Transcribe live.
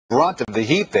brunt of the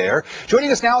heat there.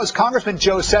 Joining us now is Congressman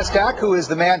Joe Sestak, who is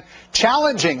the man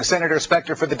challenging Senator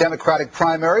Specter for the Democratic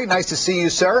primary. Nice to see you,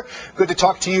 sir. Good to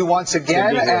talk to you once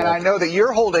again. And I know that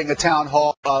you're holding a town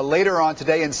hall later on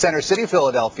today in Center City,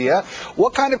 Philadelphia.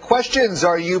 What kind of questions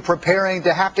are you preparing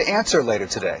to have to answer later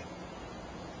today?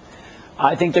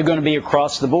 I think they're going to be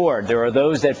across the board. There are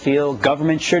those that feel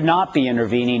government should not be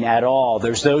intervening at all.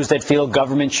 There's those that feel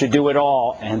government should do it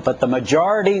all. But the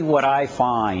majority, what I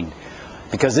find,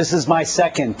 because this is my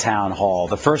second town hall,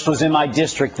 the first was in my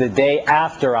district the day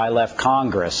after I left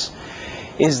Congress,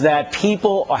 is that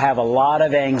people have a lot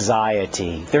of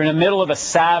anxiety. They're in the middle of a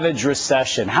savage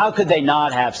recession. How could they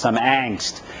not have some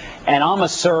angst? And I'm a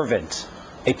servant,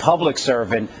 a public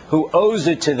servant, who owes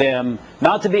it to them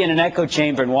not to be in an echo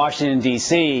chamber in Washington,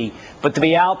 D.C., but to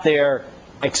be out there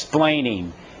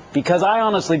explaining. Because I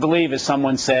honestly believe, as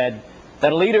someone said,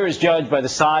 that a leader is judged by the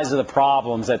size of the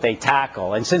problems that they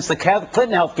tackle. And since the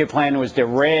Clinton health care plan was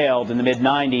derailed in the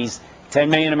mid-90s,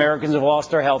 10 million Americans have lost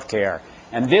their health care.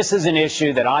 And this is an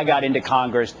issue that I got into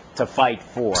Congress to fight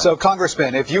for. So,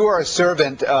 Congressman, if you are a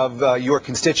servant of your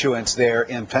constituents there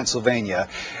in Pennsylvania,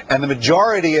 and the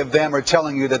majority of them are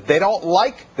telling you that they don't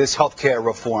like this health care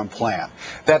reform plan,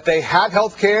 that they have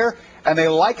health care and they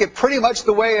like it pretty much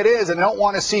the way it is and don't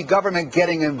want to see government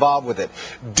getting involved with it,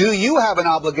 do you have an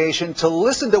obligation to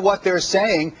listen to what they're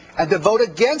saying and to vote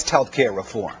against health care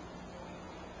reform?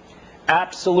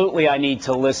 Absolutely, I need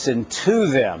to listen to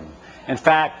them. In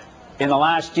fact, in the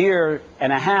last year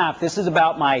and a half, this is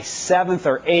about my 7th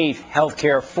or 8th health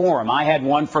care forum. I had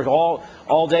one for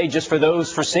all day just for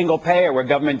those for single payer, where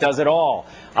government does it all.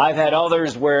 I've had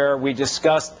others where we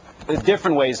discussed the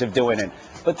different ways of doing it.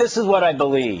 But this is what I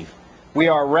believe. We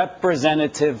are a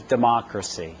representative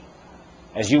democracy.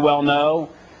 As you well know,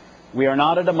 we are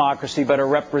not a democracy, but a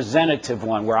representative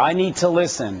one, where I need to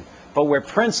listen, but where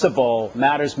principle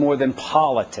matters more than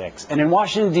politics. And in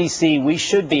Washington, D.C., we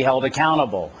should be held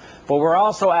accountable. But we're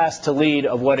also asked to lead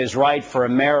of what is right for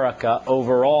America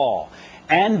overall.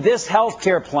 And this health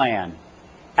care plan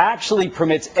actually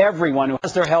permits everyone who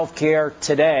has their health care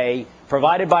today,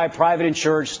 provided by a private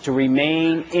insurance, to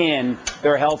remain in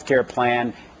their health care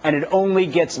plan. And it only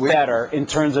gets better in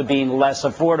terms of being less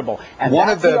affordable. And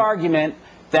that's the argument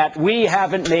that we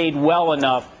haven't made well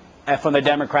enough from the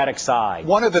Democratic side.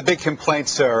 One of the big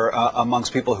complaints, sir,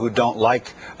 amongst people who don't like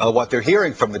what they're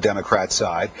hearing from the Democrat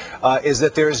side is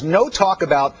that there's no talk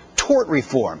about tort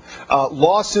reform,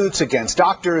 lawsuits against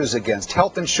doctors, against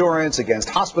health insurance, against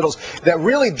hospitals that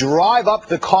really drive up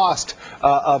the cost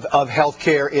of health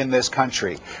care in this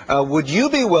country. Would you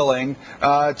be willing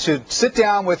to sit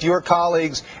down with your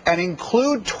colleagues and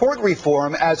include tort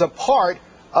reform as a part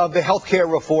of the health care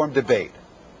reform debate?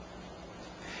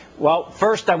 Well,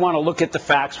 first I want to look at the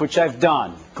facts, which I've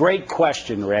done. Great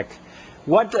question, Rick.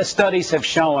 What the studies have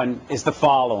shown is the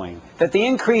following: that the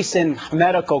increase in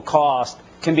medical cost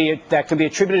can be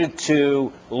attributed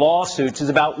to lawsuits is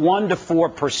about 1 to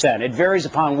 4%. It varies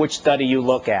upon which study you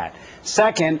look at.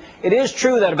 Second, it is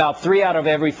true that about 3 out of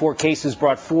every 4 cases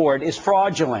brought forward is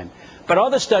fraudulent. But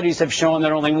other studies have shown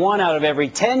that only 1 out of every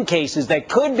 10 cases that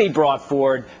could be brought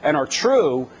forward and are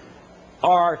true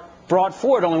are brought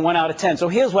forward, only 1 out of 10. So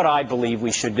here's what I believe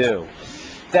we should do.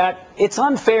 That it's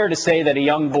unfair to say that a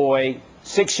young boy,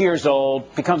 6 years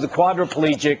old, becomes a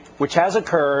quadriplegic, which has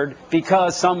occurred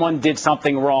because someone did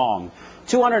something wrong.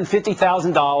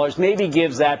 $250,000 maybe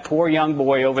gives that poor young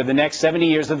boy over the next 70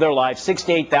 years of their life $6,000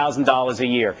 to $8,000 a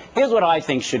year. Here's what I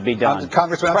think should be done.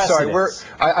 Congressman, I'm sorry.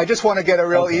 I just want to get a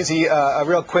real easy, a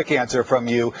real quick answer from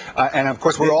you. And of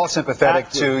course, we're all sympathetic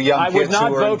to young kids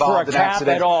who are involved in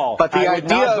accidents. But the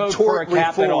idea of tort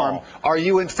reform, are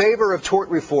you in favor of tort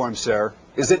reform, sir?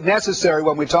 Is it necessary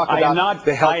when we talk about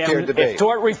the health care debate? If a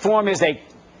tort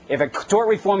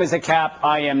reform is a cap,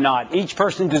 I am not. Each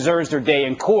person deserves their day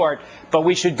in court, but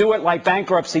we should do it like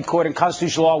bankruptcy court and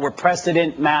constitutional law, where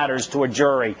precedent matters to a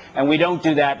jury, and we don't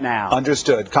do that now.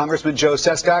 Understood. Congressman Joe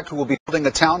Sestak, who will be holding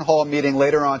a town hall meeting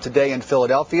later on today in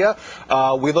Philadelphia.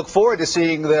 We look forward to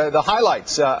seeing the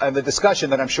highlights and the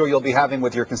discussion that I'm sure you'll be having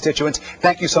with your constituents.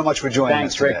 Thank you so much for joining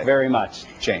us today. Thanks, Rick, very much.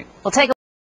 Jane. We'll take